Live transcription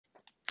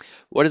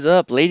What is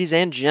up, ladies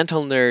and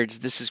gentle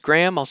nerds? This is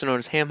Graham, also known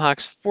as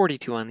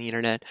Hamhocks42 on the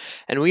internet,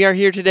 and we are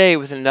here today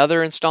with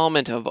another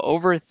installment of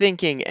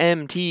Overthinking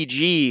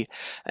MTG.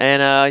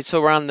 And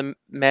so we're on the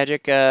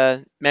Magic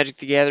the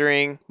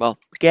Gathering, well,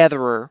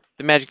 Gatherer,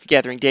 the Magic the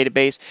Gathering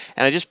database,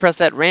 and I just pressed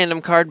that random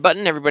card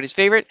button, everybody's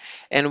favorite,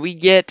 and we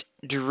get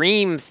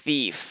Dream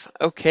Thief.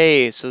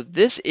 Okay, so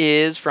this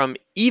is from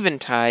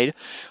Eventide,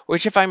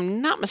 which, if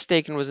I'm not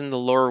mistaken, was in the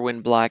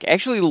Lorwyn block.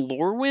 Actually,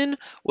 Lorwyn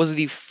was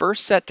the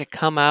first set to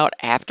come out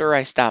after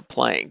I stopped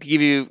playing, to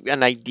give you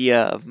an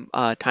idea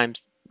of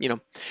times, you know.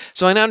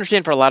 So I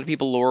understand for a lot of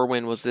people,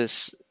 Lorwyn was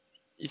this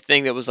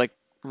thing that was like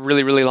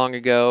really, really long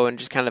ago and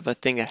just kind of a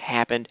thing that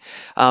happened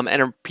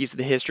and a piece of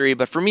the history.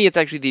 But for me, it's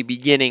actually the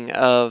beginning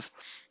of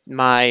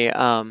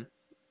my,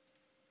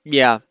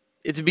 yeah,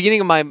 it's the beginning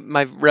of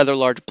my rather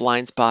large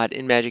blind spot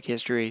in Magic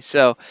history.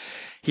 So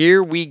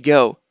here we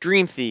go.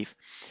 Dream Thief.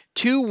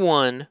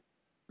 2-1,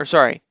 or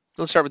sorry,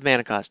 let's start with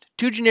mana cost.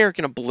 2 generic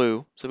and a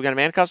blue, so we got a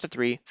mana cost of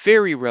 3.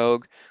 Fairy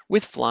Rogue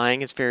with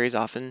flying, as fairies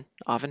often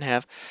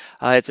have.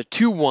 It's a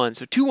 2-1,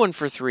 so 2-1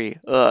 for 3.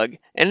 Ugh.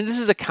 And this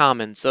is a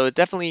common, so it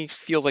definitely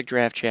feels like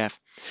draft chaff.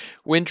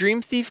 When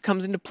Dream Thief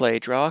comes into play,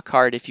 draw a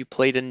card if you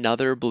played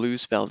another blue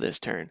spell this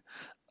turn.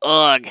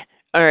 Ugh.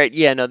 All right,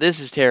 yeah, no, this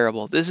is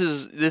terrible. This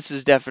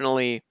is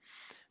definitely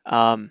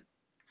um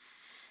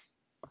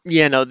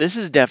yeah, no, this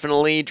is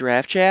definitely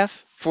draft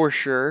chaff for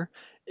sure,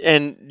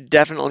 and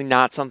definitely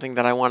not something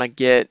that I want to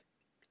get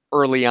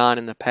early on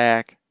in the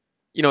pack.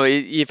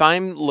 If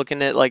I'm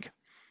looking at like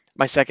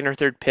my second or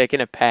third pick in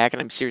a pack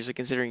and I'm seriously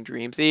considering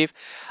Dream Thief,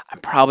 I'm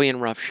probably in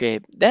rough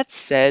shape. That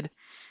said,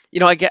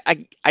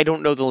 I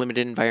don't know the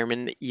limited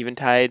environment in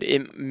Eventide.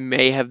 It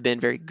may have been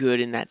very good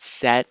in that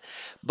set,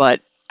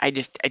 but I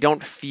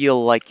don't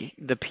feel like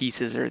the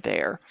pieces are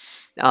there.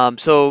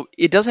 So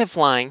it does have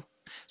flying.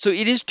 So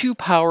it is 2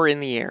 power in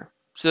the air.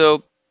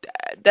 So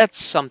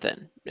that's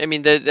something. I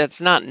mean,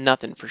 that's not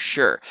nothing for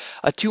sure.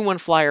 A 2-1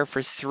 flyer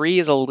for 3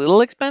 is a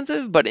little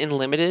expensive, but in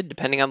limited,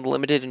 depending on the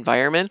limited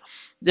environment,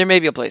 there may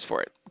be a place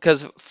for it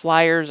because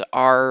flyers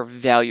are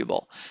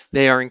valuable.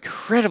 They are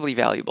incredibly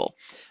valuable.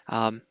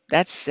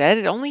 That said,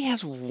 it only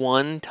has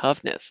 1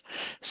 toughness.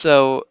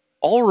 So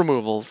all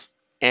removals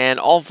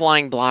and all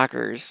flying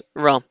blockers,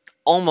 well,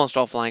 almost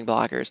all flying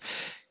blockers,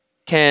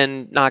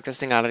 can knock this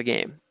thing out of the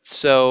game.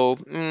 So,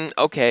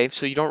 okay,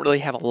 so you don't really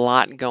have a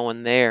lot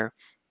going there.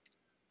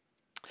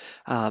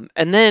 And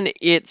then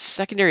its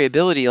secondary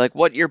ability, like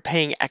what you're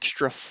paying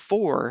extra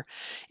for,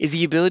 is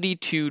the ability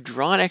to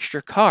draw an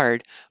extra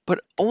card,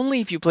 but only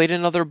if you played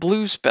another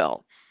blue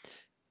spell.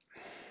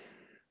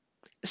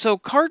 So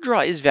card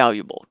draw is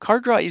valuable.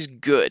 Card draw is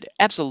good,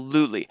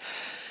 absolutely.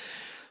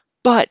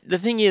 But the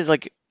thing is,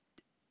 like,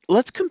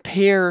 let's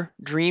compare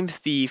Dream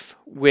Thief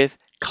with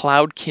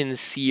Cloudkin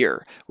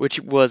Seer, which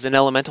was an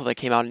elemental that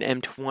came out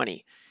in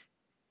M20.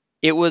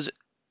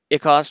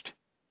 It cost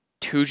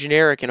 2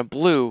 generic and a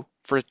blue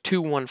for a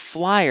 2-1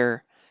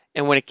 flyer,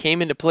 and when it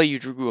came into play, you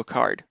drew a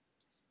card.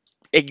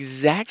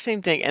 Exact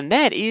same thing, and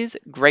that is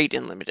great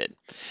in limited.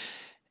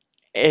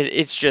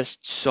 It's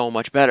just so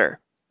much better.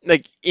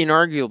 Like,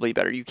 inarguably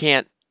better.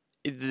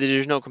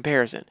 There's no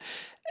comparison.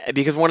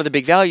 Because one of the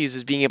big values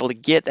is being able to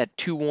get that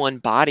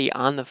 2-1 body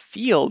on the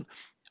field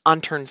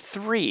on turn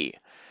 3.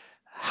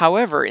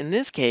 However, in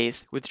this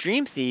case, with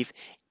Dream Thief,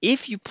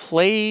 if you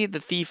play the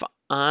thief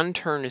on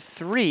turn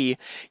 3,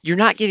 you're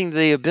not getting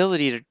the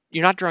ability to,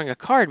 you're not drawing a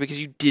card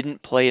because you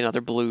didn't play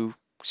another blue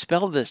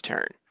spell this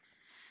turn.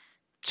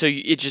 So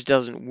it just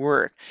doesn't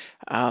work.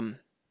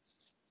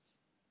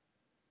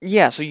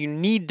 Yeah, so you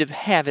need to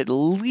have at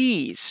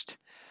least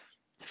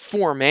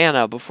 4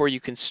 mana before you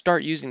can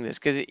start using this,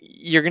 because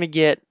you're going to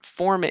get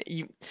 4 mana.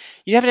 You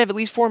have to have at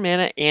least 4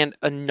 mana and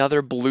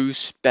another blue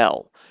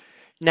spell.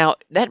 Now,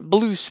 that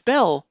blue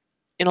spell,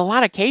 in a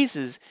lot of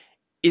cases,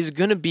 is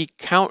going to be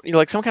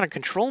like some kind of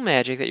control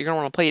magic that you're going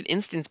to want to play at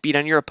instant speed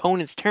on your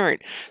opponent's turn.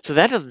 So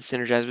that doesn't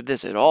synergize with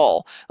this at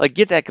all. Like,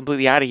 get that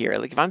completely out of here.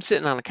 Like, if I'm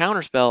sitting on a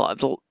counter spell,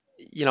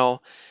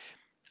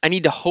 I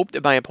need to hope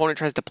that my opponent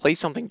tries to play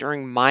something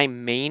during my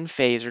main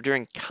phase or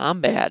during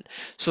combat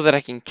so that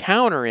I can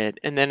counter it,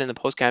 and then in the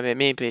post-combat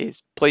main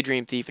phase, play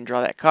Dream Thief and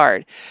draw that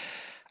card.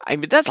 I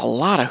mean, that's a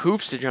lot of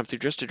hoops to jump through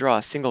just to draw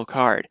a single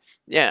card.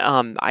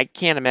 Yeah, I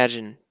can't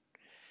imagine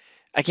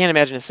a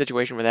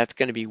situation where that's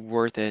going to be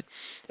worth it.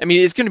 I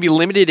mean, it's going to be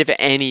limited if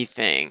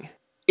anything.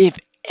 If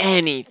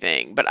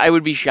anything, but I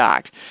would be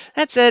shocked.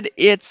 That said,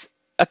 it's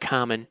a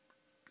common.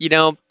 You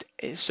know,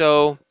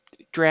 so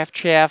draft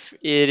chaff,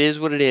 it is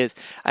what it is.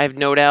 I have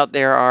no doubt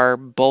there are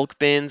bulk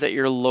bins at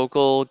your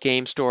local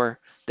game store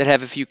that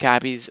have a few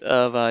copies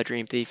of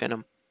Dream Thief in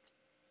them.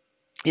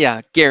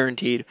 Yeah,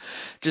 guaranteed.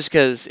 Just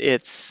because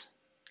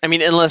I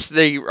mean, unless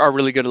they are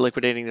really good at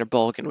liquidating their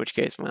bulk, in which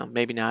case, well,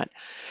 maybe not.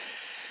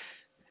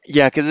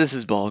 Yeah, because this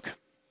is bulk,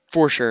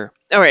 for sure.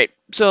 All right,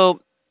 so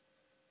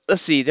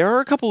let's see. There are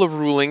a couple of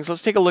rulings.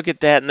 Let's take a look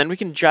at that, and then we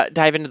can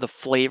dive into the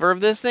flavor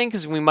of this thing,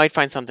 because we might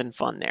find something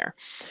fun there.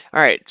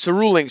 All right, so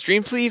rulings.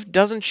 Dream Thief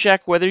doesn't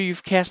check whether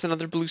you've cast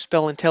another blue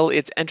spell until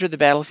it's entered the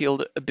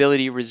battlefield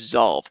ability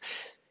resolve.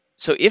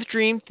 So if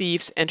Dream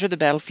Thieves enter the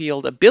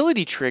battlefield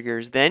ability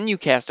triggers, then you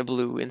cast a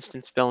blue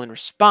instant spell in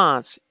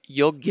response,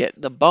 you'll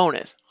get the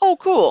bonus. Oh,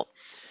 cool.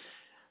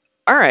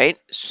 All right,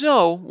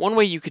 so one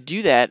way you could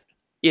do that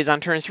is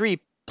on turn 3,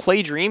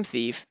 play Dream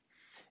Thief,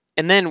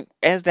 and then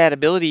as that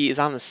ability is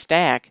on the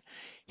stack,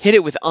 hit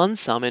it with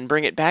Unsummon,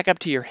 bring it back up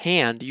to your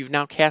hand. You've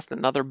now cast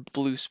another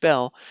blue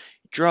spell,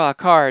 draw a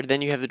card,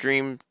 then you have the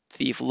Dream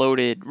Thief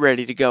loaded,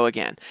 ready to go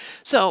again.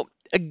 So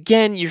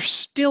again, you're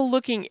still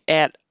looking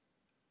at.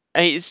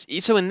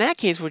 So in that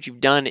case, what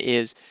you've done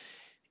is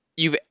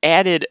you've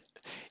added.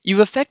 You've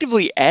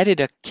effectively added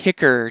a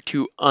kicker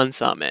to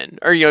Unsummon,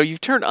 or you've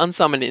turned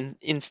Unsummon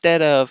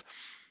instead of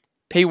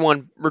pay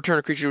 1, return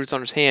a creature to its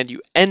owner's hand,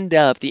 you end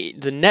up, the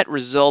net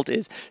result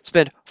is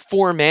spend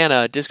 4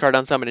 mana, discard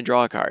Unsummon, and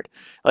draw a card.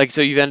 Like,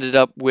 so you've ended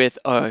up with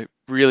a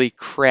really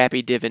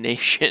crappy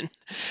divination.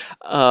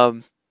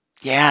 Um,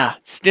 yeah,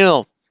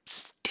 still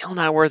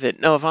not worth it.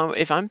 No,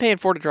 if I'm paying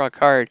 4 to draw a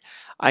card,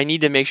 I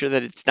need to make sure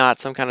that it's not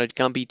some kind of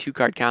Gumby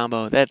 2-card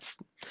combo.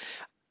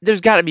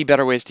 There's got to be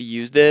better ways to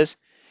use this.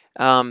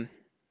 Um,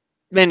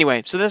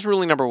 anyway, so that's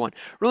ruling number 1.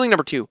 Ruling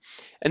number 2,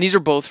 and these are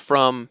both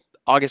from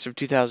August of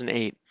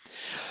 2008.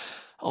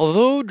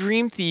 Although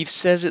Dream Thief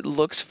says it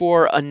looks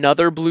for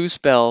another blue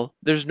spell,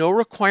 there's no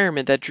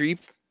requirement that Dream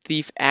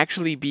Thief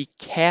actually be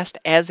cast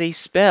as a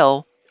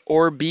spell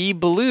or be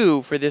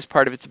blue for this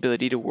part of its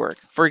ability to work.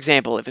 For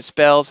example, if a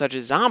spell such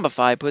as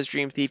Zombify puts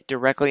Dream Thief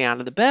directly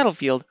onto the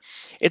battlefield,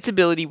 its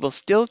ability will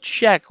still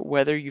check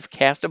whether you've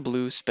cast a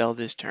blue spell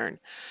this turn,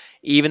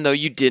 even though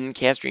you didn't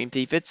cast Dream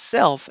Thief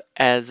itself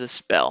as a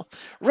spell.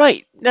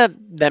 Right,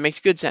 that makes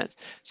good sense.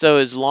 So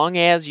as long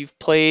as you've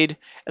played,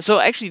 so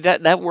actually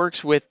that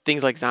works with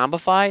things like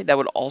Zombify. That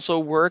would also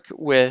work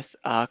with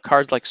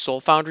cards like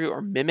Soul Foundry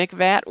or Mimic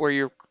Vat, where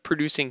you're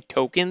producing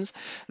tokens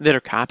that are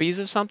copies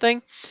of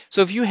something.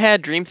 So if you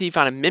had Dream Thief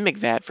on a Mimic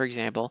Vat, for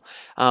example,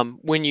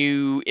 when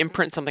you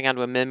imprint something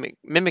onto a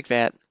Mimic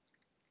Vat,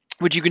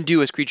 what you can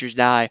do as creatures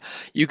die,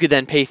 you could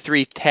then pay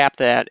 3, tap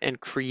that,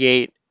 and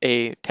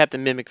tap the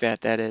Mimic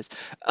Vat, that is,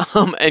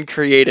 and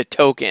create a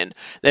token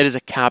that is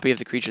a copy of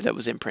the creature that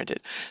was imprinted.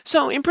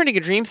 So imprinting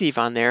a Dream Thief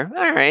on there,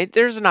 all right,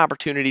 there's an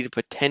opportunity to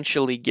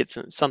potentially get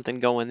something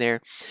going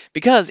there,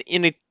 because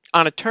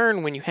on a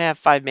turn when you have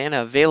 5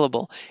 mana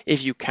available,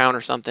 if you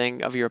counter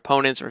something of your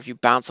opponents or if you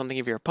bounce something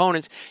of your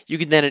opponents, you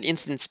can then at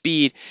instant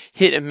speed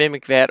hit a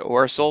Mimic Vat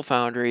or a Soul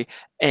Foundry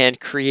and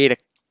create a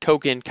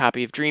token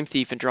copy of Dream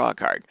Thief and draw a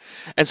card.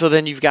 And so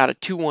then you've got a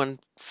 2/1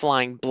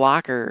 flying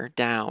blocker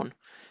down,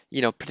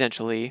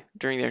 potentially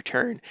during their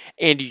turn,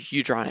 and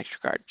you draw an extra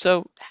card.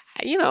 So,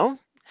 you know,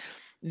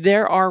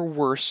 there are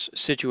worse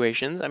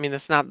situations. I mean,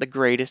 that's not the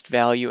greatest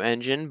value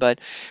engine, but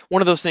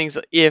one of those things,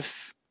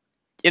 if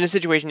in a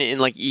situation in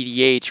like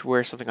EDH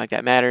where something like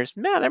that matters,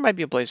 there might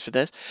be a place for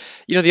this.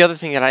 The other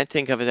thing that I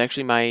think of is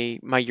actually my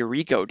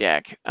Yuriko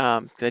deck.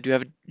 'Cause I do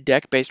have a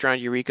deck based around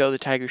Yuriko, the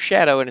Tiger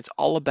Shadow, and it's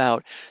all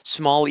about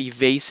small,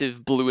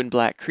 evasive blue and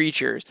black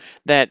creatures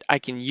that I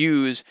can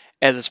use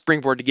as a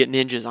springboard to get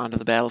ninjas onto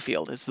the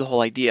battlefield. It's the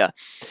whole idea.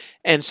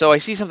 And so I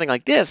see something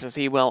like this and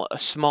see, well, a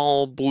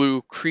small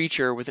blue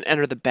creature with an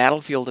enter the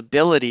battlefield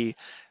ability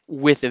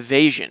with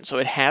evasion. So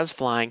it has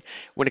flying.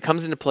 When it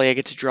comes into play, I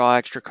get to draw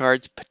extra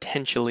cards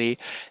potentially.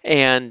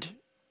 And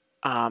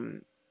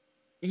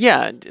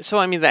yeah, so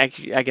I mean, I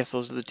guess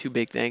those are the two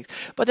big things.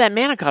 But that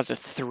mana cost of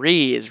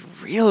 3 is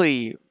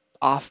really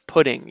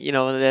off-putting.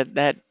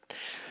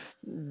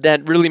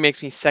 That really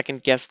makes me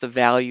second guess the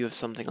value of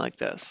something like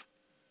this.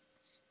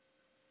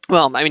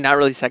 Well, I mean, not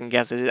really second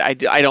guess it.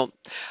 I don't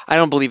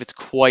believe it's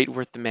quite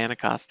worth the mana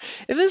cost.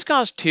 If this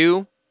costs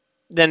 2,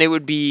 then it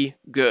would be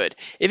good.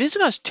 If this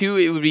costs 2,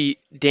 it would be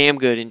damn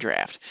good in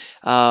draft.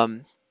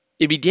 It'd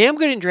be damn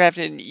good in draft,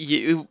 and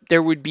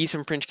there would be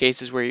some fringe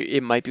cases where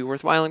it might be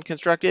worthwhile in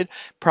constructed.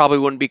 Probably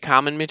wouldn't be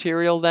common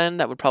material then.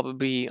 That would probably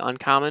be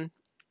uncommon.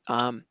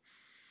 Um,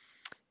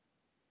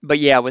 but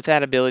yeah, with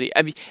that ability,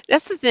 I mean,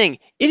 that's the thing.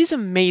 It is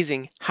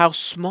amazing how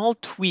small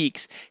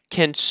tweaks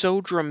can so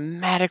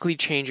dramatically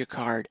change a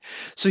card.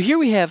 So here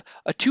we have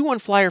a 2/1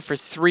 flyer for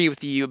 3 with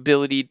the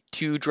ability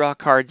to draw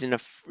cards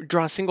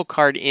draw a single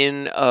card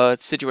in a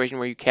situation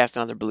where you cast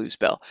another blue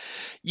spell.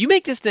 You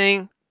make this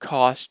thing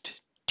cost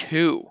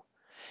 2,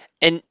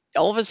 and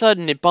all of a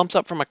sudden it bumps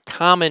up from a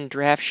common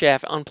draft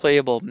shaft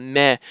unplayable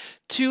meh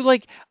to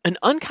like an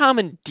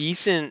uncommon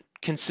decent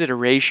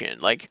consideration.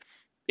 Like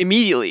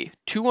immediately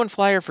 2/1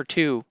 flyer for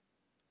 2.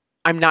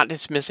 I'm not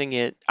dismissing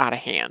it out of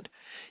hand.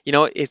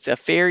 It's a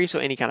fairy, so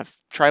any kind of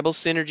tribal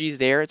synergies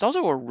there. It's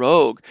also a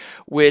rogue,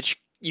 which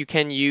you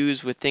can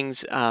use with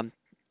things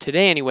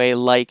today anyway,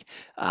 like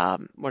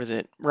what is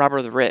it, Robber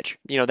of the Rich.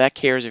 That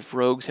cares if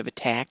rogues have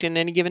attacked in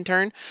any given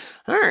turn.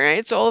 All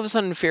right, so all of a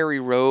sudden, fairy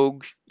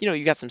rogue,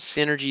 you got some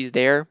synergies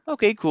there.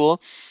 Okay,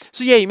 cool.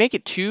 So yeah, you make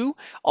it 2.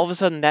 All of a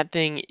sudden, that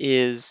thing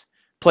is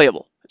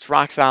playable. It's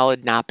rock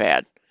solid, not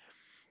bad.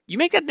 You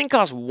make that thing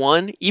cost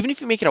 1, even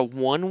if you make it a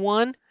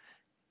 1/1.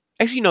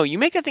 Actually, no, you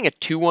make that thing a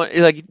 2/1.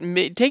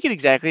 Like, take it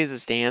exactly as it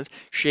stands,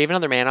 shave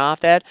another mana off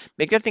that,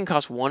 make that thing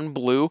cost 1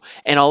 blue,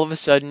 and all of a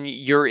sudden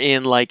you're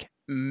in like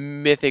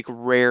mythic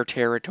rare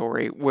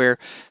territory where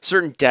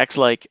certain decks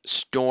like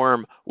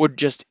Storm would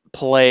just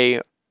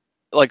play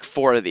like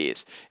four of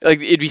these.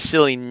 Like it'd be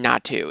silly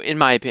not to, in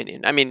my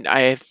opinion. I mean,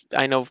 I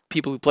know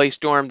people who play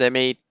Storm that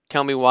may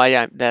tell me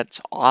why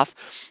that's off,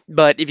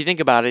 but if you think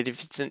about it,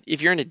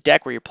 if you're in a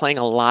deck where you're playing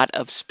a lot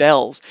of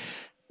spells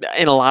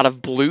and a lot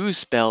of blue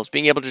spells,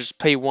 being able to just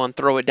play one,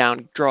 throw it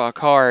down, draw a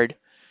card,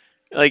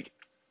 like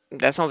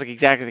that sounds like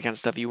exactly the kind of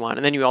stuff you want.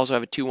 And then you also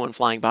have a 2/1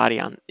 flying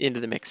body on into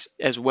the mix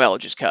as well,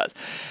 just cause.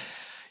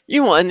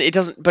 You want it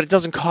doesn't, but it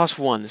doesn't cost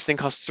one. This thing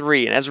costs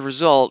three, and as a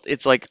result,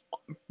 it's like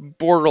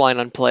borderline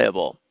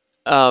unplayable.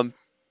 Um,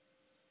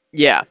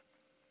 yeah,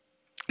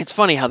 it's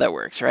funny how that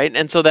works, right?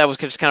 And so that was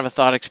just kind of a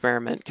thought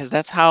experiment because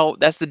that's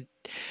the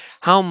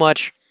how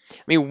much.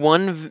 I mean,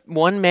 one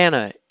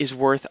mana is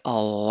worth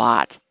a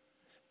lot,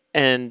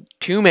 and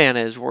two mana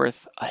is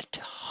worth a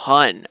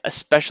ton,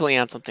 especially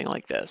on something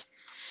like this.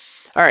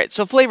 All right,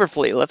 so Flavor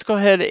Fleet. Let's go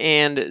ahead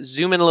and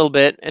zoom in a little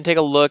bit and take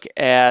a look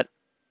at.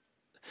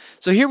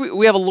 So here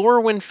we have a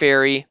Lorwyn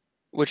Fairy,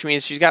 which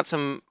means she's got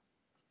some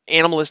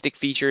animalistic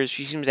features.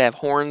 She seems to have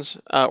horns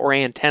or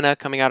antenna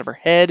coming out of her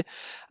head.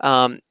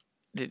 Um,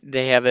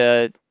 they have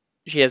a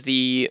she has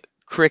the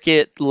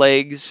cricket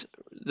legs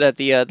that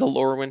the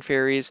Lorwyn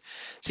fairies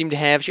seem to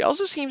have. She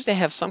also seems to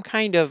have some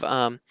kind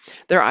of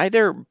they're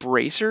either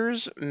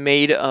bracers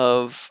made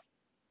of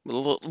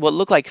what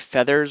look like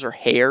feathers or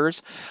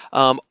hairs,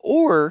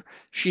 or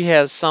she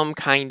has some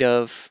kind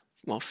of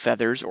well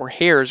feathers or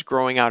hairs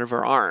growing out of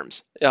her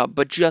arms,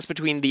 but just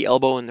between the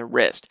elbow and the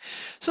wrist.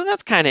 So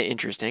that's kind of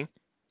interesting.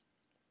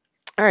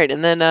 All right,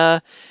 and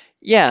then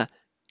yeah.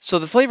 So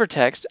the flavor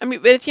text. I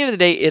mean, at the end of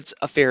the day, it's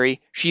a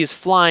fairy. She is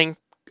flying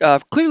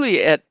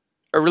clearly at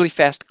a really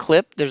fast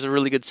clip. There's a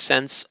really good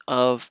sense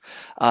of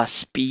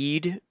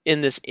speed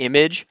in this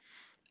image.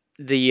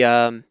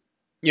 The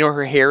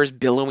her hair is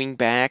billowing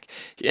back,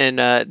 and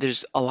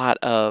there's a lot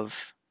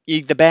of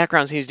the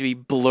background seems to be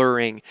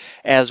blurring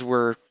as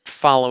we're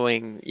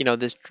following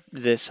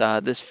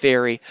this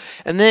fairy,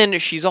 and then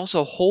she's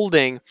also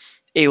holding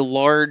a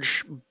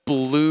large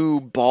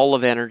blue ball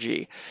of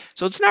energy.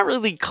 So it's not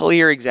really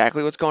clear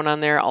exactly what's going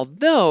on there,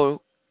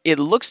 although it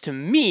looks to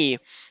me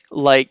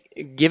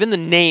like, given the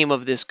name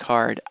of this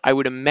card, I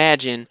would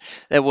imagine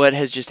that what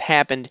has just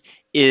happened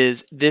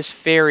is this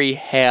fairy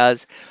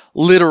has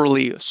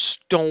literally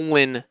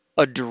stolen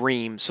a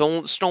dream,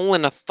 so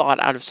stolen a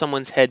thought out of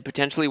someone's head,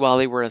 potentially while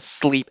they were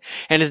asleep,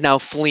 and is now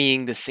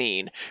fleeing the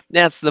scene.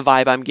 That's the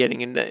vibe I'm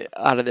getting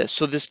out of this.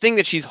 So this thing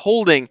that she's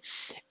holding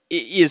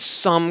is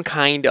some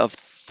kind of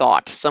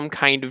thought, some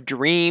kind of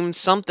dream,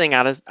 something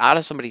out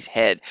of somebody's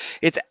head.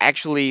 It's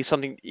actually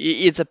something.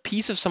 It's a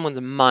piece of someone's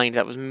mind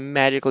that was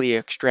magically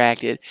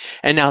extracted,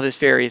 and now this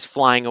fairy is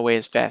flying away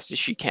as fast as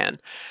she can.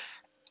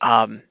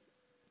 Um,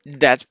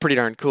 that's pretty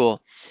darn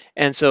cool.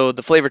 And so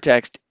the flavor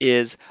text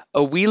is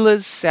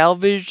Awila's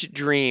salvaged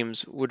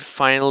dreams would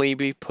finally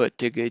be put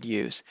to good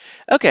use.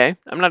 Okay,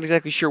 I'm not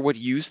exactly sure what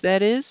use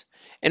that is.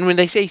 And when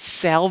they say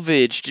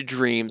salvaged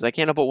dreams, I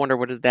can't help but wonder,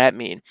 what does that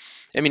mean?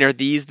 I mean, are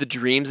these the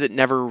dreams that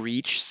never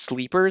reach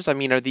sleepers? I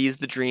mean, are these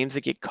the dreams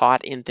that get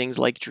caught in things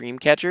like dream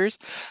catchers?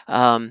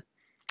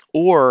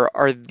 Or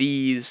are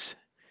these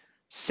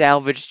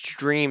salvaged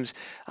dreams,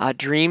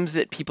 dreams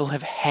that people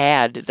have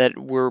had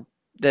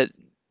that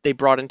they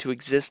brought into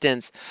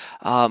existence,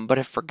 but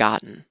have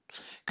forgotten?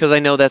 Because I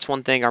know that's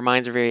one thing. Our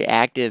minds are very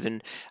active,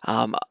 and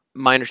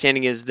my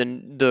understanding is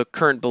the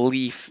current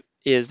belief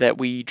is that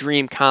we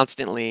dream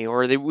constantly,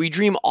 or that we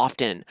dream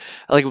often,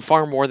 like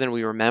far more than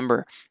we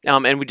remember,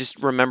 and we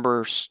just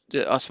remember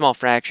a small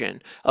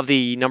fraction of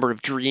the number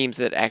of dreams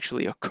that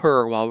actually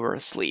occur while we're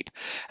asleep.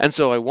 And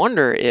so I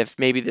wonder if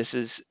maybe this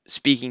is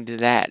speaking to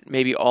that.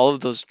 Maybe all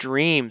of those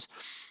dreams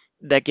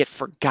that get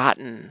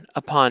forgotten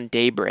upon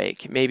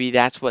daybreak. Maybe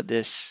that's what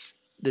this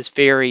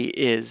fairy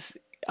is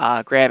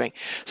grabbing.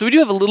 So we do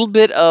have a little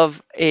bit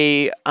of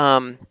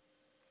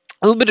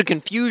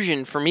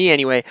confusion for me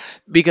anyway,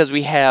 because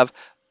we have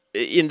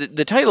in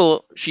the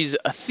title she's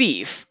a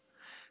thief,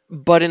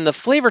 but in the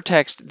flavor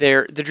text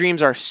there the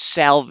dreams are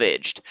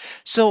salvaged.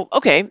 So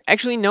okay,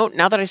 actually no,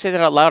 now that I say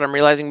that out loud, I'm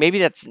realizing maybe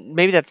that's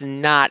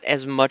not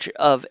as much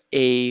of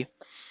a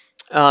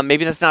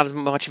maybe that's not as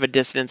much of a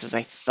dissonance as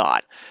I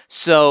thought.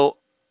 So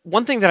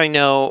one thing that I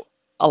know,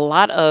 a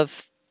lot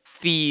of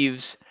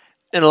thieves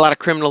and a lot of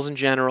criminals in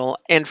general,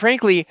 and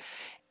frankly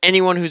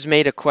anyone who's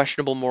made a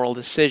questionable moral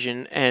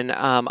decision, and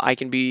I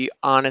can be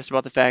honest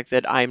about the fact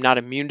that I'm not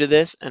immune to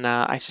this, and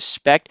I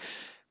suspect,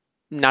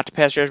 not to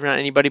pass judgment on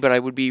anybody, but I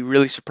would be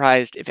really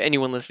surprised if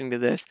anyone listening to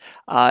this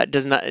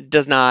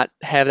does not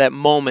have that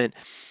moment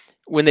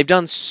when they've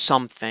done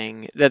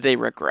something that they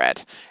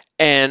regret,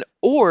 and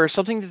or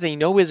something that they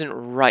know isn't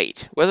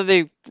right, whether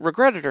they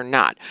regret it or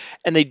not,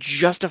 and they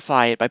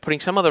justify it by putting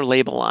some other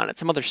label on it,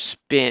 some other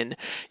spin.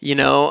 You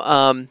know,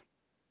 I'm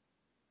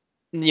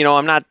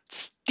not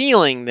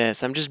stealing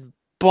this. I'm just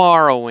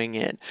borrowing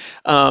it.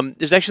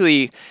 There's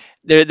actually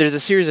there's a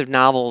series of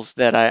novels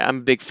that I'm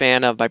a big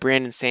fan of by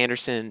Brandon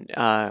Sanderson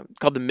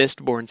called the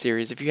Mistborn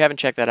series. If you haven't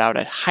checked that out,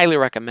 I'd highly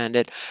recommend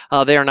it.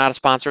 They are not a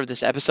sponsor of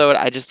this episode.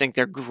 I just think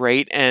they're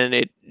great and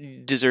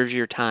it deserves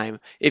your time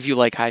if you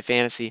like high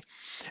fantasy.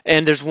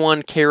 And there's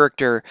one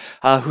character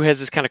who has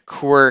this kind of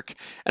quirk,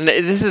 and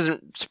this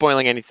isn't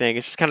spoiling anything.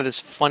 It's just kind of this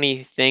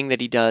funny thing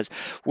that he does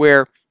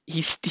where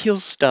he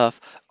steals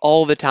stuff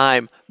all the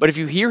time. But if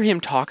you hear him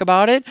talk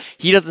about it,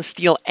 he doesn't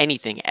steal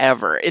anything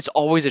ever. It's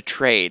always a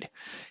trade.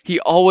 He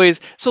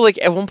always so like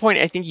at one point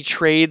I think he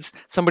trades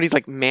somebody's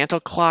like mantle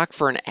clock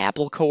for an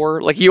apple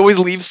core. Like he always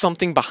leaves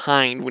something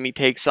behind when he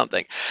takes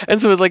something. And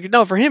so it's like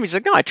no for him he's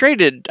like no I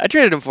traded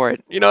him for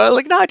it.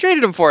 Like no I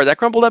traded him for it. That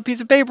crumpled up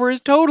piece of paper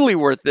is totally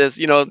worth this,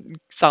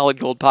 solid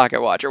gold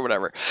pocket watch or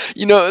whatever.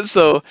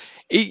 So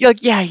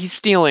like yeah he's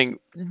stealing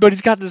but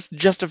he's got this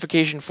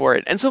justification for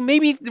it. And so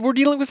maybe we're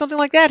dealing with something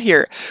like that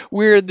here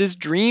where this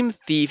dream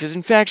thief is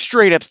in fact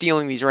straight up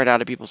stealing these right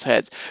out of people's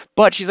heads.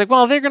 But she's like,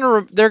 well, they're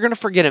gonna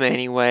forget him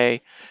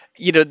anyway.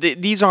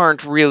 These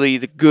aren't really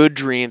the good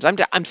dreams.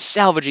 I'm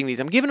salvaging these.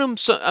 I'm giving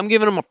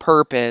them a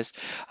purpose.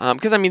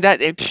 Because I mean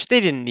they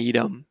didn't need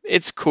them.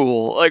 It's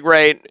cool. Like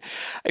right,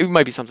 it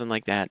might be something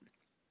like that.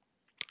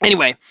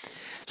 Anyway,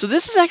 so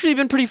this has actually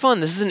been pretty fun.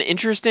 This is an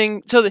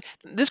interesting. So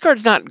this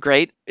card's not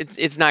great.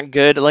 It's not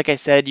good. Like I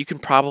said, you can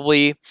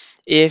probably,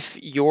 if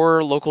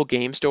your local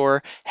game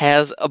store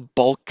has a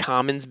bulk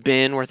commons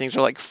bin where things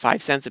are like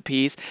 5 cents a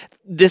piece,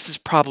 this is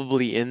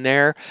probably in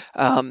there.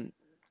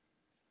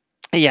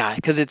 Yeah,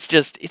 because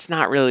it's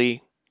not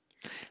really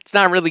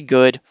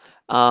good.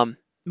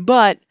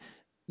 But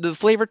the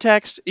flavor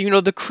text,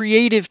 the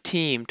creative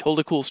team told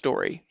a cool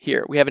story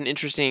here. We have an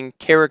interesting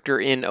character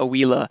in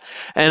Awila.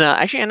 And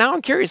actually, and now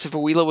I'm curious if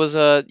Awila was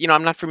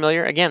I'm not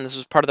familiar. Again, this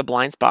was part of the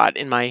blind spot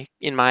in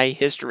my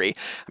history.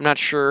 I'm not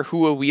sure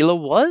who Awila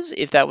was,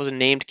 if that was a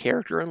named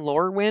character in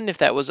Lorwyn, if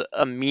that was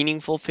a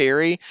meaningful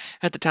fairy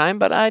at the time,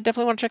 but I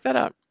definitely want to check that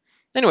out.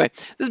 Anyway,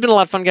 this has been a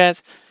lot of fun,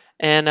 guys.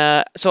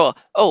 And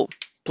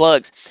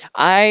plugs.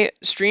 I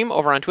stream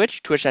over on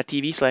Twitch,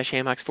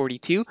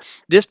 twitch.tv/hamhocks42.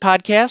 This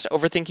podcast,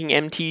 Overthinking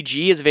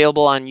MTG, is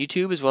available on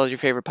YouTube as well as your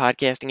favorite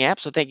podcasting app.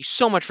 So thank you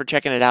so much for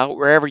checking it out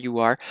wherever you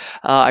are.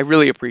 I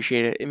really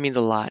appreciate it. It means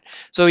a lot.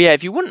 So yeah,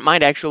 if you wouldn't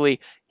mind actually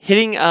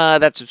hitting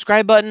that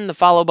subscribe button, the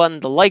follow button,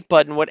 the like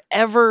button,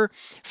 whatever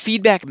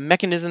feedback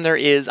mechanism there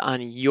is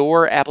on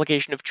your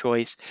application of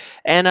choice,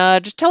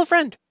 and just tell a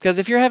friend, because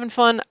if you're having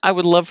fun, I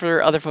would love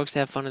for other folks to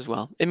have fun as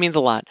well. It means a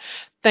lot.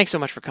 Thanks so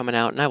much for coming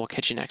out, and I will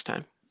catch you next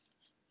time.